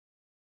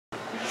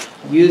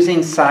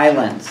Using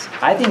silence.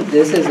 I think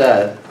this is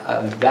a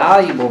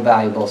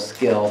valuable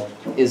skill,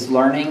 is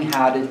learning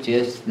how to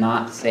just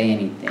not say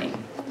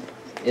anything.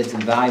 It's a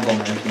valuable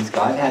nursing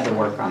skill. I've had to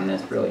work on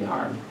this really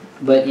hard.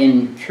 But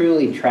in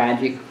truly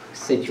tragic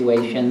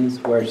situations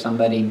where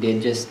somebody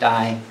did just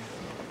die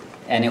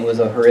and it was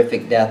a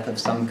horrific death of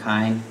some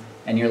kind,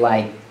 and you're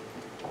like,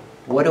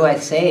 what do I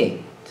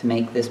say to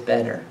make this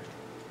better?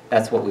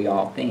 That's what we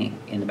all think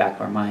in the back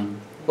of our mind.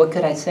 What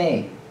could I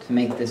say to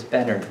make this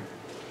better?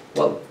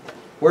 What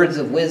words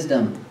of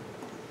wisdom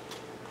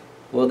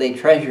will they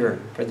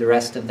treasure for the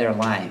rest of their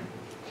life?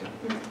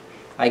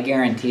 I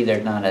guarantee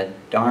there's not a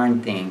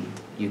darn thing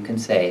you can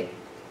say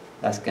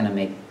that's going to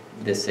make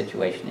this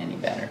situation any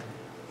better.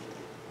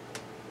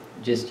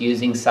 Just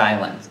using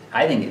silence,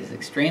 I think, is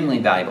extremely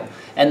valuable.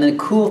 And the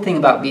cool thing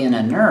about being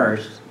a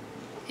nurse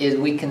is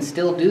we can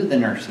still do the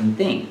nursing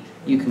thing.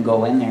 You can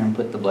go in there and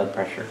put the blood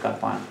pressure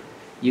cuff on.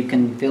 You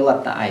can fill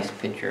up the ice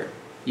pitcher.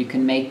 You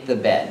can make the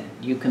bed.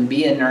 You can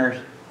be a nurse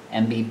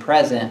and be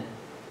present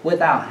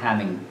without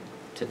having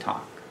to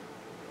talk.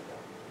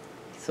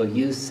 So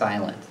use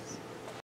silence.